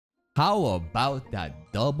How about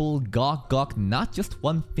that double gawk? Not just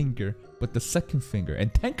one finger, but the second finger.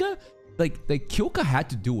 And Tenka, like Kyoka had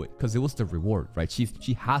to do it because it was the reward, right? She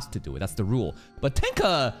has to do it. That's the rule. But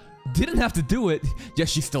Tenka didn't have to do it. Yes,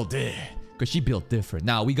 she still did. Because she built different.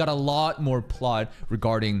 Now, we got a lot more plot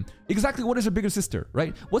regarding exactly what is her bigger sister,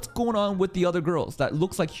 right? What's going on with the other girls that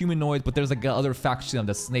looks like humanoids, but there's like other faction of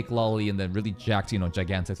the snake lolly and then really jacked, you know,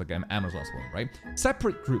 gigantic, like Amazon's one, right?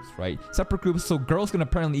 Separate groups, right? Separate groups. So girls can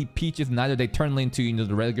apparently eat peaches and either they turn into, you know,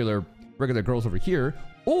 the regular girls over here,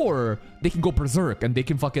 or they can go berserk and they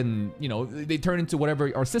can fucking, you know, they turn into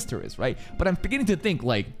whatever our sister is, right? But I'm beginning to think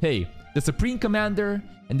like, hey, the Supreme Commander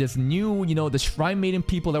and this new, you know, the Shrine Maiden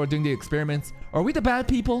people that were doing the experiments, are we the bad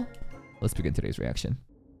people? Let's begin today's reaction.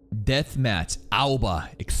 Deathmatch. Aoba.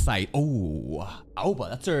 Excite. Oh, Aoba.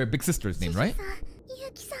 That's her big sister's name, right?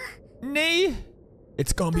 Nay.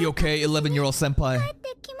 It's gonna be okay, 11-year-old senpai.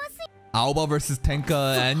 Aoba versus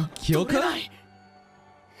Tenka and Kyoka?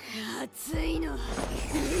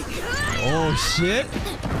 Oh, shit.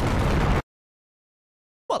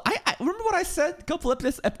 Well, I remember what I said a couple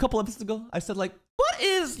episodes ago. I said like, what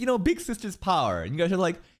is, you know, big sister's power? And you guys are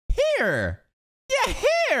like, hair. Yeah,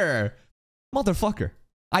 hair. Motherfucker.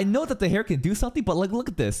 I know that the hair can do something, but like, look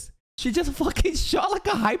at this. She just fucking shot like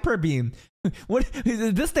a hyper beam. What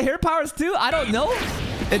is this? The hair powers too? I don't know.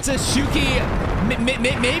 It's a Shuki.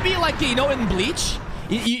 Maybe like, you know, in Bleach.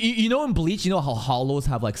 You know in Bleach, you know how hollows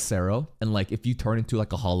have like Sero? And like if you turn into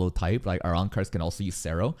like a hollow type, like our Ankars can also use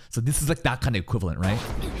Sero. So this is like that kind of equivalent, right?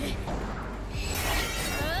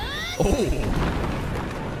 Oh.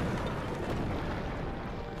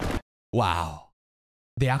 Wow.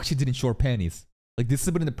 They actually didn't short panties. Like this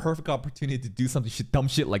has been the perfect opportunity to do something dumb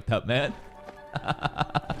shit like that, man.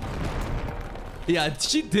 Yeah,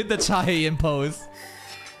 she did the Seihei pose.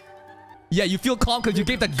 Yeah, you feel calm because you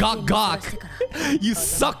gave the gawk. You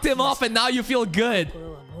sucked him off and now you feel good.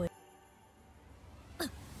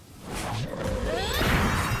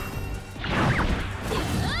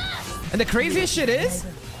 And the craziest shit is,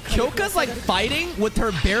 Kyoka's like fighting with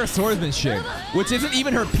her bare swordsmanship, which isn't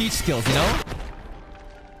even her peach skills, you know?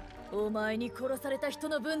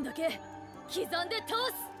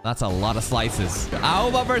 That's a lot of slices.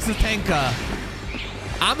 Aoba versus Tenka.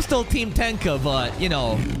 I'm still Team Tenka, but you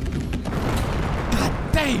know. God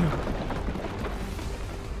damn!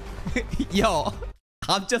 Yo,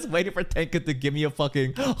 I'm just waiting for Tenka to give me a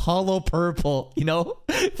fucking hollow purple, you know?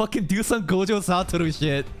 Fucking do some Gojo Satoru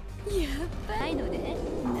shit.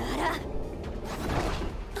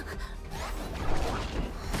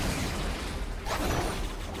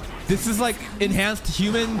 This is like enhanced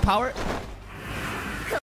human power?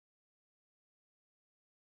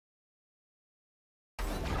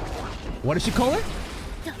 What did she call it?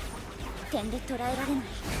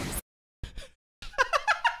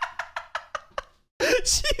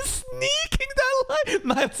 She's sneaking that line.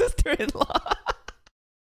 My sister-in-law.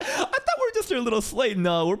 I thought we were just her little slave.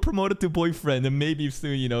 No, we're promoted to boyfriend, and maybe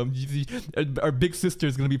soon, you know, our big sister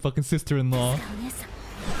is gonna be fucking sister-in-law.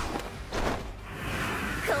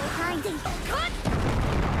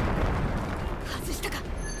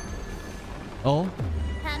 Oh.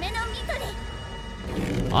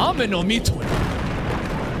 Ame no Mito.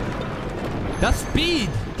 That speed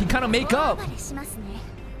can kind of make up.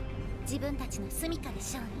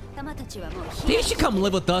 He should come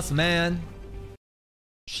live with us, man.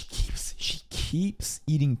 She keeps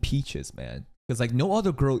eating peaches, man. Because like no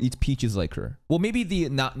other girl eats peaches like her. Well, maybe the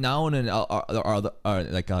Naon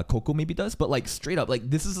and like Coco maybe does, but like straight up, like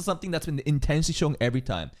this is something that's been intensely shown every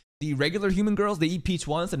time. The regular human girls, they eat peach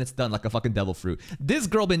once and it's done like a fucking devil fruit. This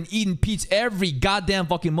girl been eating peach every goddamn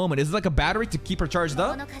fucking moment. Is it like a battery to keep her charged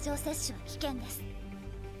up?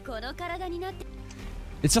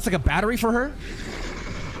 It's just like a battery for her?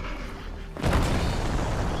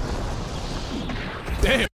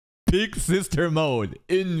 Damn. Big sister mode.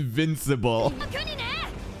 Invincible.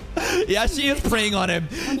 Yeah, she is preying on him.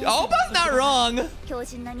 Aoba's not wrong.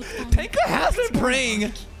 Tenka has been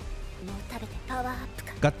preying.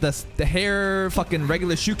 Got the hair, fucking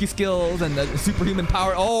regular Shuki skills, and the superhuman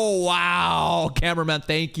power. Oh, wow. Cameraman,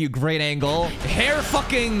 thank you. Great angle. Hair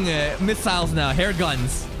fucking missiles now. Hair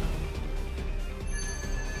guns.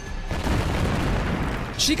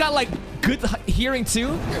 She got, like, good hearing,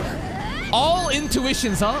 too. All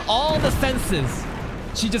intuitions, huh? All the senses.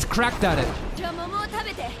 She just cracked at it.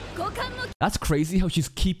 That's crazy how she's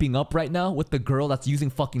keeping up right now with the girl that's using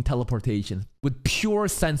fucking teleportation. With pure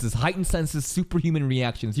senses, heightened senses, superhuman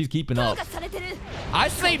reactions. She's keeping up. I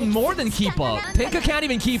say more than keep up. Tenka can't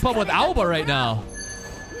even keep up with Aoba right now.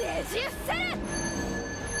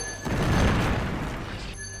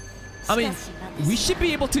 I mean, we should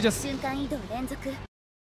be able to just...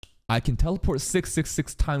 I can teleport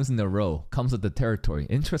 666 times in a row. Comes with the territory.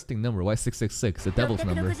 Interesting number. Why 666? The devil's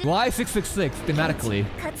number. Why 666 thematically?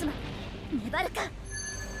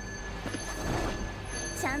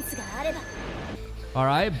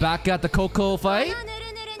 Alright, back at the Coco fight.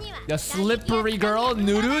 The slippery girl,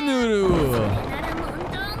 Nuru Nuru.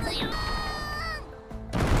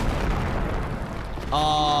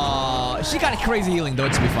 She got a crazy healing though,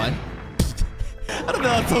 it should be fine. I don't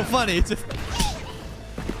know, it's so funny.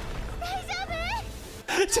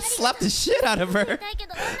 Just slap the shit out of her.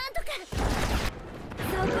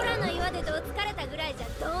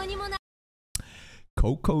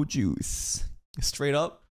 Cocoa juice. Straight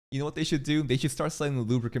up. You know what they should do? They should start selling a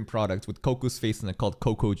lubricant product with Coco's face in it called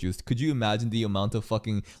Cocoa Juice. Could you imagine the amount of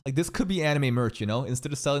fucking... Like, this could be anime merch, you know?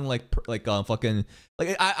 Instead of selling fucking...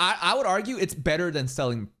 Like, I would argue it's better than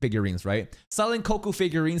selling figurines, right? Selling Coco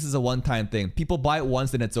figurines is a one-time thing. People buy it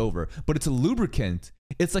once and it's over. But it's a lubricant.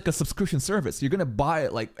 It's like a subscription service. You're gonna buy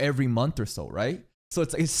it like every month or so, right? So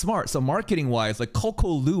it's smart. So marketing-wise, like Coco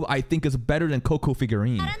Lube, I think is better than Coco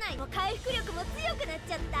figurine.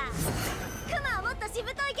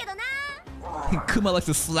 Kuma likes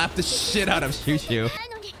to slap the shit out of Shushu.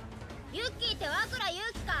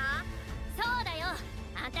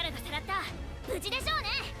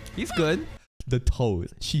 He's good. The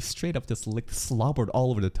toes. She straight up just licked, slobbered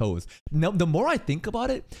all over the toes. Now, the more I think about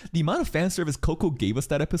it, the amount of fan service Coco gave us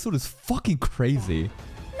that episode is fucking crazy.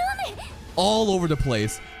 All over the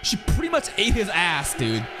place. She pretty much ate his ass,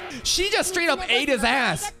 dude. She just straight up ate his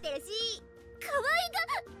ass.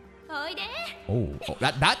 Oh,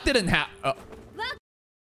 that didn't happen.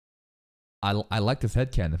 I like this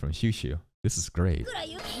headcanon from Shushu. This is great. If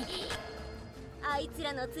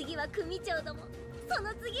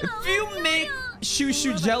you make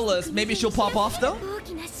Shushu jealous, maybe she'll pop off though?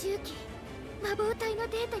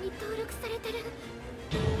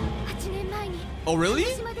 Oh really?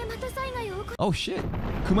 Oh shit.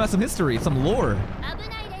 Kuma has some history, some lore.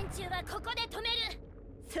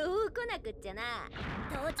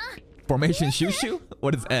 Formation Shushu?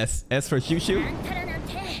 What is S? S for Shushu?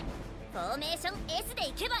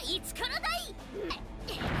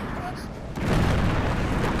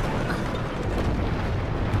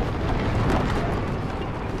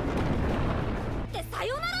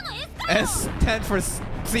 S10 for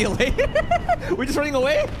see you later. We're just running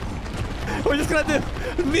away? We're just gonna do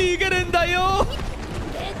Nigerendayo!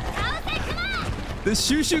 Does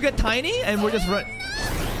Shushu get tiny and we're just running?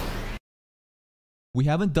 We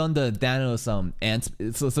haven't done the Thanos ants.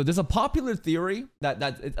 So there's a popular theory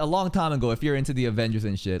that a long time ago, if you're into the Avengers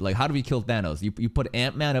and shit, like how do we kill Thanos? You put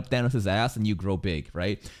Ant-Man up Thanos' ass and you grow big,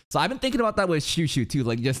 right? So I've been thinking about that with Shushu too.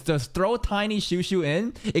 Like just throw a tiny Shushu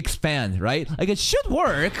in, expand, right? Like it should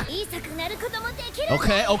work.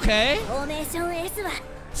 Okay, okay.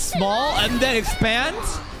 Small and then expand.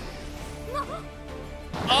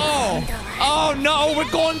 Oh no, we're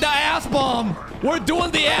going the ass bomb. We're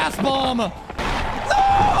doing the ass bomb.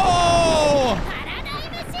 No!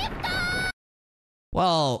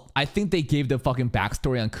 Well, I think they gave the fucking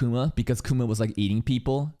backstory on Kuma because Kuma was like eating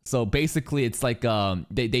people. So basically it's like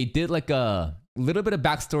they did like a little bit of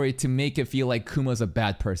backstory to make it feel like Kuma's a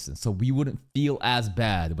bad person. So we wouldn't feel as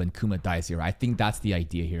bad when Kuma dies here. I think that's the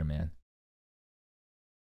idea here, man.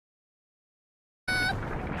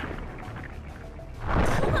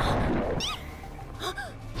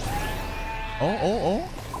 Oh.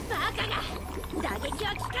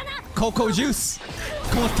 Cocoa juice.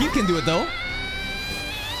 Kuma's team can do it though.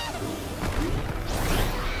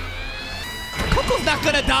 Coco's not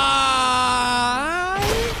gonna die.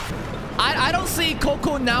 I don't see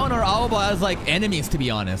Coco now and our Aoba as like enemies, to be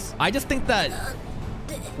honest. I just think that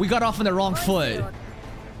we got off on the wrong foot.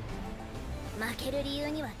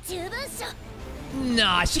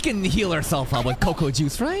 Nah, she can heal herself up with Cocoa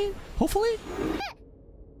juice, right? Hopefully.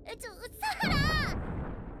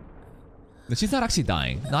 She's not actually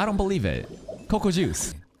dying. No, I don't believe it. Cocoa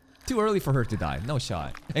juice. Too early for her to die. No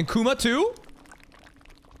shot. And Kuma too?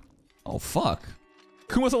 Oh, fuck.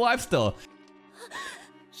 Kuma's alive still.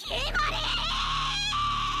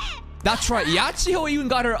 That's right. Yachiho even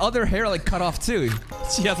got her other hair like cut off too.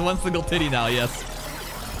 She has one single titty now, yes.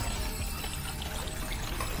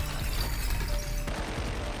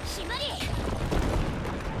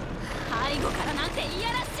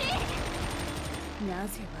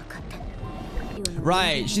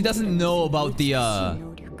 Right, she doesn't know about the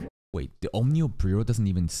wait, the Omnio Bureau doesn't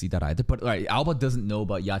even see that either. But right, Aoba doesn't know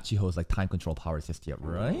about Yachiho's like time control powers just yet,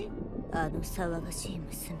 right?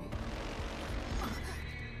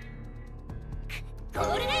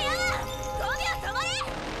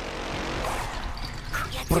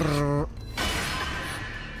 Brrr.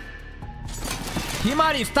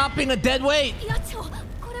 Himari, stop being a dead weight!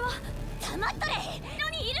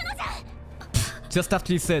 Just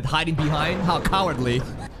after you said hiding behind, how cowardly.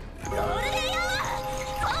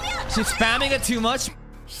 She's spamming it too much.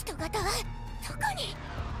 She's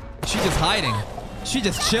just hiding. She's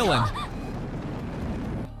just chilling.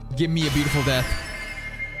 Give me a beautiful death.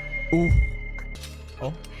 Ooh.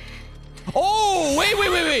 Oh. Oh,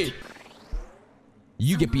 wait.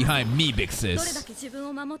 You get behind me, big sis.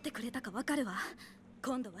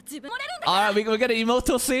 Alright, we get an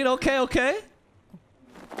emotional scene. Okay.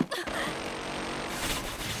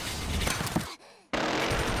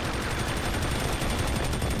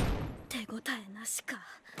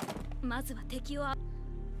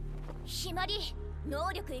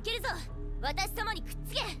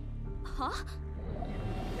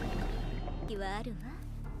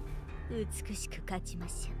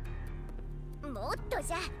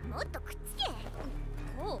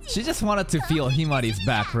 She just wanted to feel Himari's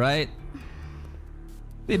back, right?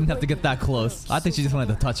 Didn't have to get that close. I think she just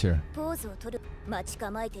wanted to touch her.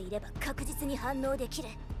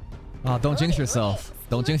 Oh, don't jinx yourself.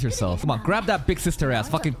 Don't jinx yourself. Come on, grab that big sister ass.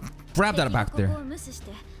 Fucking grab that back there.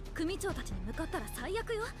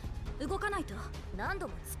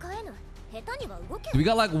 We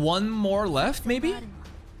got like one more left, maybe?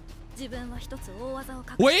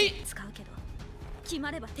 Wait!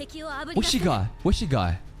 What she got?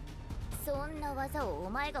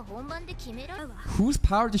 Whose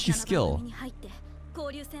power does she skill?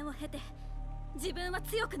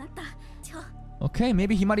 Okay,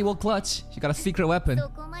 maybe Himari will clutch. She got a secret weapon.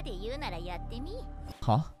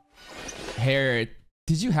 Huh? Hair.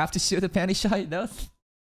 Did you have to show the panty shot? No.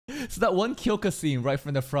 So that one Kyoka scene right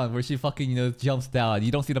from the front where she fucking, jumps down.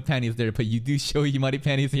 You don't see the panties there, but you do show Himari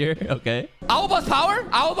panties here. Okay. Aoba's power?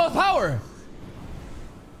 Aoba's power!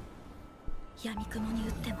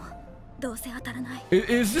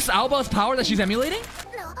 Is this Aoba's power that she's emulating?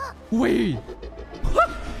 Wait.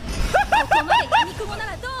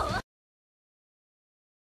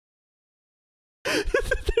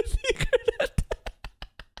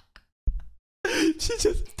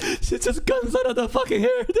 She just guns out of the fucking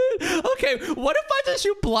hair, dude. Okay, what if I just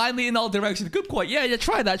shoot blindly in all directions? Good point. Yeah,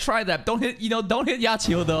 try that. Don't hit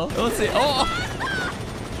Yachio though. Let's see. Oh.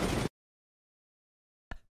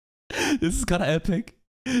 This is kind of epic.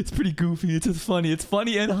 It's pretty goofy. It's just funny. It's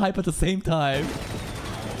funny and hype at the same time.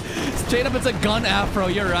 Straight up, it's a gun afro.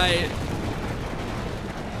 You're right.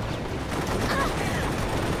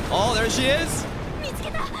 Oh, there she is.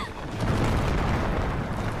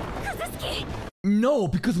 No,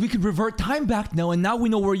 because we can revert time back now, and now we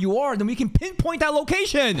know where you are, then we can pinpoint that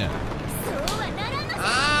location.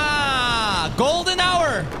 Ah, golden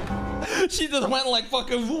hour. She just went like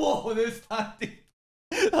fucking whoa this time.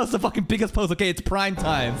 That was the fucking biggest pose. Okay, it's prime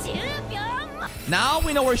time. Now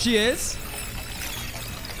we know where she is.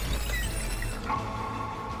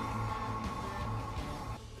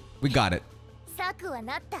 We got it.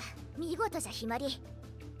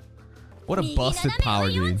 What a busted power,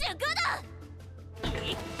 dude.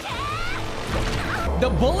 The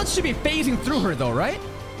bullets should be phasing through her though, right?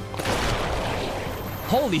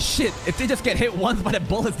 Holy shit, if they just get hit once by the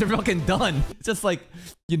bullets, they're fucking done. It's just like,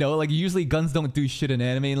 like usually guns don't do shit in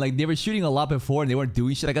anime. Like they were shooting a lot before and they weren't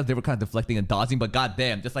doing shit. I guess they were kind of deflecting and dodging, but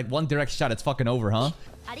goddamn, just like one direct shot, it's fucking over, huh?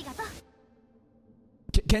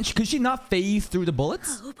 Could she not phase through the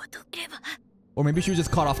bullets? Or maybe she was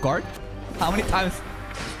just caught off guard? How many times?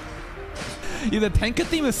 Yeah, the TENKA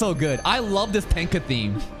theme is so good. I love this TENKA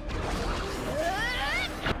theme.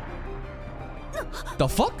 The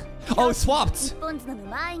fuck? Oh, it swapped.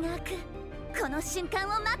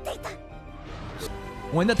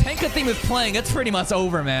 When the TENKA theme is playing, it's pretty much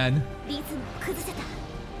over, man.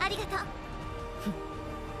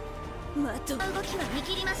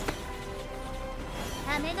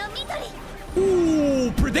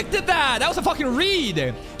 Ooh, predicted that. That was a fucking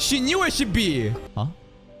read. She knew where she'd be. Huh?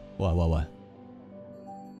 What?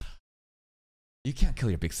 You can't kill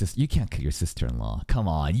your big sister. You can't kill your sister-in-law. Come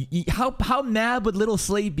on. How mad would Little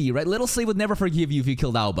Slave be, right? Little Slave would never forgive you if you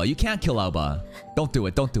killed Aoba. You can't kill Aoba. Don't do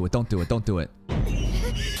it. Don't do it. Don't do it. Don't do it.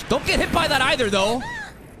 Don't get hit by that either, though.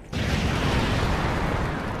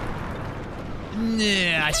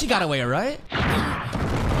 Nah, she got away, right?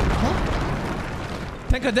 Huh?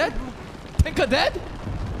 TENKA dead? TENKA dead?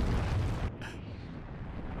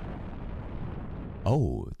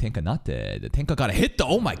 Oh, TENKA not dead. TENKA got a hit, though.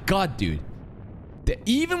 Oh my god, dude.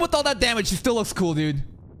 Even with all that damage, she still looks cool, dude.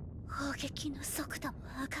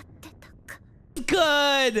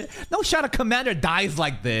 Good. No shot of commander dies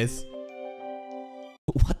like this.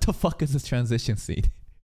 What the fuck is this transition scene?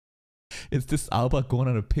 It's this Aoba going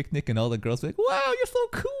on a picnic and all the girls are like, wow, you're so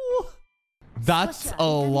cool. That's a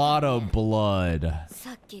lot of blood.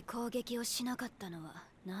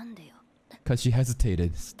 Because she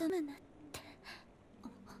hesitated.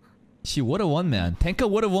 She would have won, man. Tenka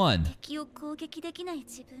would have won.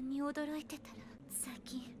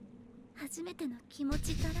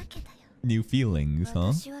 New feelings,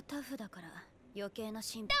 huh?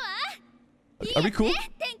 Are we cool?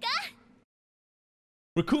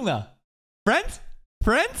 We're cool now. Friends?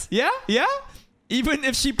 Friends? Yeah? Yeah? Even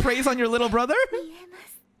if she preys on your little brother?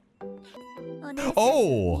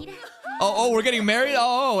 Oh! Oh, we're getting married?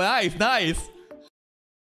 Oh, nice, nice.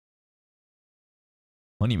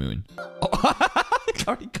 Honeymoon. Oh.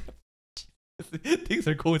 Things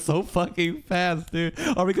are going so fucking fast, dude.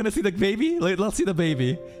 Are we gonna see the baby? Let's see the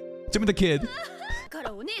baby. Show me the kid.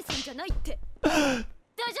 Oh,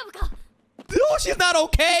 she's not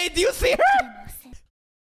okay. Do you see her?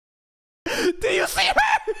 Do you see her?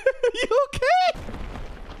 You okay?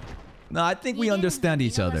 No, I think we understand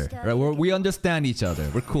each other. Right? We understand each other.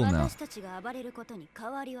 We're cool now.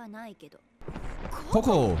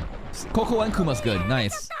 Coco and Kuma's good.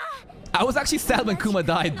 Nice. I was actually sad when Kuma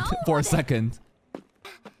died for a second.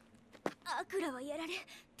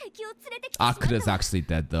 Akira's actually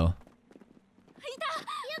dead though.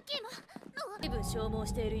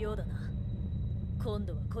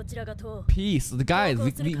 Peace. The guys,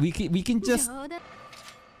 we can just...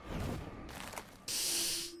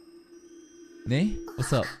 Nay?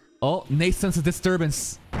 What's up? Oh, Nay sense a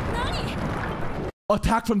disturbance.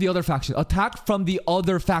 Attack from the other faction. Attack from the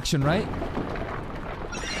other faction, right?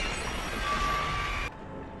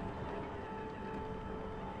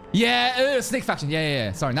 Yeah, snake faction.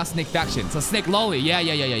 Yeah. Sorry, not snake faction. So snake lolly.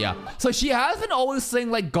 Yeah. So she has been always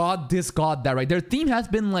saying like God this, God that, right? Their theme has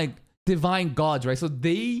been like divine gods, right? So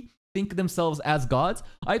they think themselves as gods.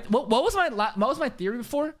 What was my theory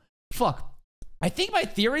before? Fuck. I think my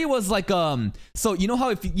theory was like so you know how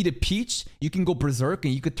if you eat a peach, you can go berserk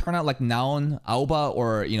and you could turn out like Naon, Aoba,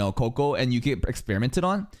 or you know Coco, and you get experimented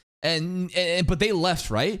on. And but they left,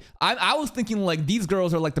 right? I was thinking like these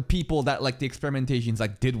girls are like the people that like the experimentations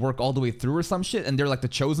like did work all the way through or some shit, and they're like the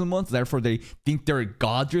chosen ones, therefore they think they're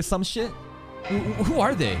gods or some shit. Who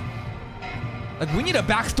are they? Like we need a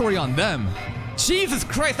backstory on them. Jesus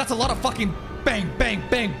Christ, that's a lot of fucking bang.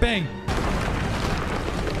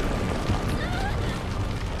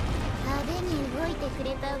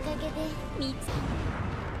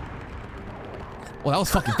 Oh, that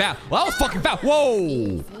was fucking fast.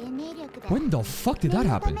 Whoa! When the fuck did that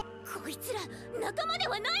happen?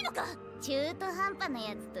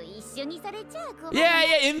 Yeah,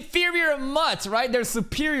 inferior mutts, right? They're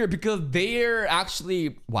superior because they're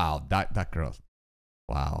actually... Wow, that girl.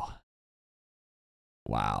 Wow.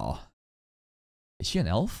 Is she an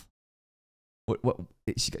elf? What?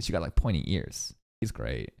 She got like pointy ears. He's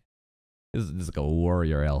great. This is like a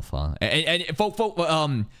warrior elf, huh? And what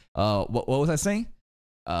was I saying?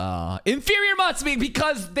 Inferior mutts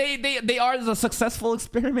because they are the successful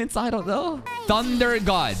experiments. I don't know. Thunder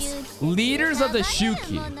gods, leaders of the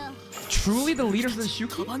Shuki. Truly the leaders of the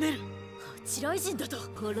Shuki?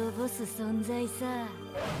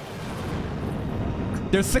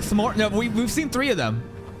 There's 6 more. No, we've seen 3 of them.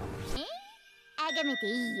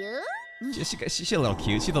 She's a little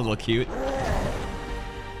cute. She's a little cute.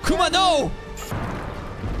 Kuma, no!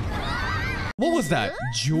 What was that?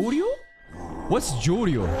 Joryu? What's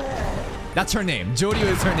Joryu? That's her name. Joryu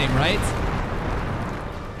is her name, right?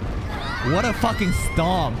 What a fucking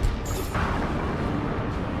stomp.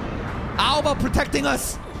 Aoba protecting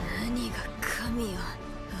us!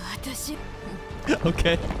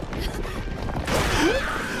 Okay.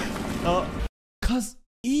 Cause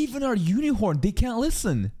even our unicorn, they can't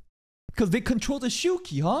listen. Cause they control the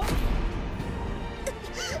Shuki, huh?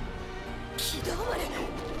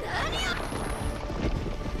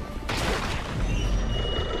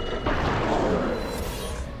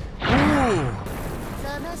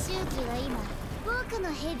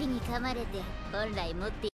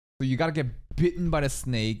 So you gotta get bitten by the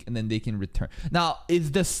snake and then they can return. Now,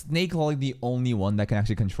 is the snake like the only one that can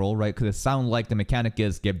actually control, right? Because it sounds like the mechanic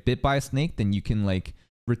is get bit by a snake, then you can like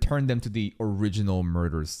return them to the original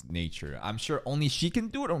murder's nature. I'm sure only she can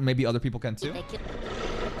do it, or maybe other people can too.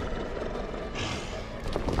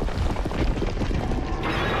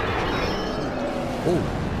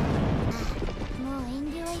 Oh.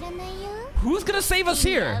 Who's gonna save us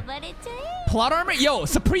here? Plot armor? Yo,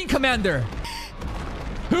 Supreme Commander.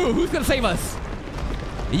 Who's gonna save us?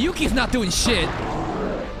 Yuki's not doing shit.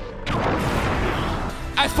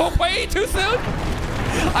 I spoke way too soon?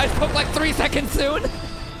 I spoke like 3 seconds soon?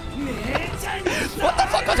 What the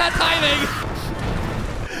fuck was that timing? timing!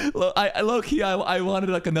 Low-key, I wanted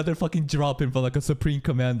like another fucking drop in from like a Supreme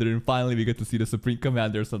Commander, and finally we get to see the Supreme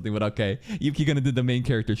Commander or something, but okay. Yuki gonna do the main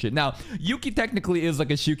character shit. Now, Yuki technically is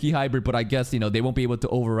like a Shuki hybrid, but I guess, you know, they won't be able to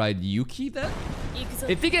override Yuki then?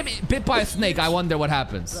 If you get bit by a snake, I wonder what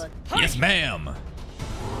happens. Yes, ma'am!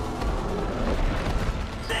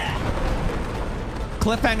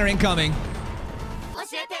 Cliffhanger incoming.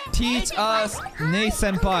 Teach us, Nei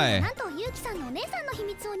Senpai.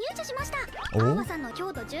 Oh.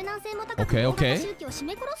 Okay, okay.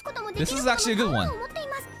 This is actually a good one.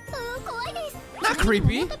 Not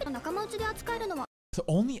creepy. So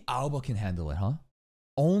only Aoba can handle it, huh?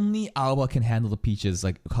 Only Aoba can handle the peaches,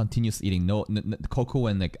 like continuous eating. No, Coco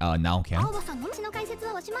and like now can't.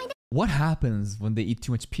 What happens when they eat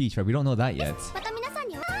too much peach? Right? We don't know that yet.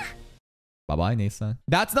 Bye-bye, Nathan.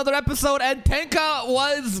 That's another episode, and Tenka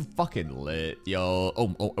was fucking lit, yo.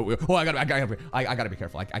 Oh, I gotta be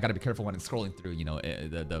careful. I gotta be careful when I'm scrolling through, you know,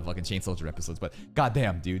 the fucking Chain Soldier episodes. But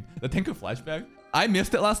goddamn, dude, the Tenka flashback. I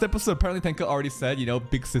missed it last episode. Apparently, Tenka already said, you know,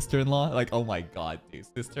 big sister-in-law. Like, oh my god, dude,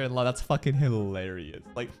 sister-in-law. That's fucking hilarious.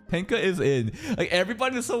 Like, Tenka is in. Like,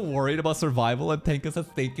 everybody is so worried about survival, and Tenka's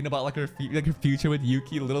just thinking about like her future with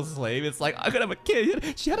Yuki, little slave. It's like, I'm gonna have a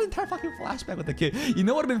kid. She had an entire fucking flashback with the kid. You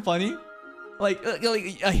know what would have been funny? Like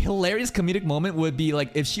a hilarious comedic moment would be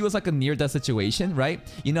like if she was like a near-death situation, right?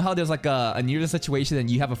 You know how there's like a near-death situation and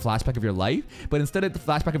you have a flashback of your life, but instead of the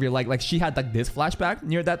flashback of your life, like she had like this flashback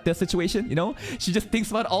near that death situation, you know? She just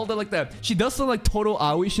thinks about all the like that. She does some like total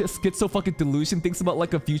Aoi shit, schizo fucking delusion, thinks about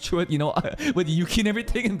like a future with, you know, with Yuki and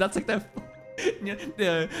everything, and that's like that.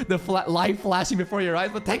 The light flashing before your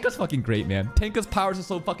eyes. But Tenka's fucking great, man. Tenka's powers are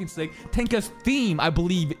so fucking sick. Tenka's theme, I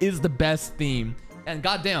believe, is the best theme. And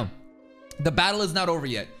goddamn, the battle is not over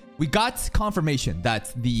yet. We got confirmation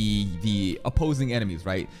that the opposing enemies,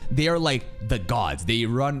 right? They are like the gods. They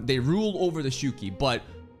rule over the Shuki, but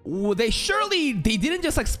they didn't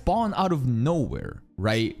just like spawn out of nowhere,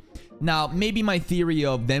 right? Now, maybe my theory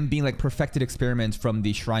of them being like perfected experiments from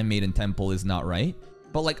the Shrine Maiden Temple is not right.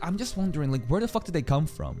 But like, I'm just wondering, like, where the fuck did they come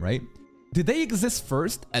from, right? Did they exist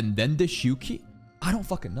first and then the Shuki? I don't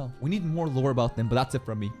fucking know. We need more lore about them, but that's it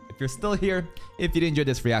from me. If you're still here, if you did enjoy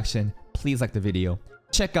this reaction, please like the video.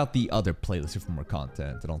 Check out the other playlists for more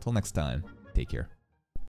content. And until next time, take care.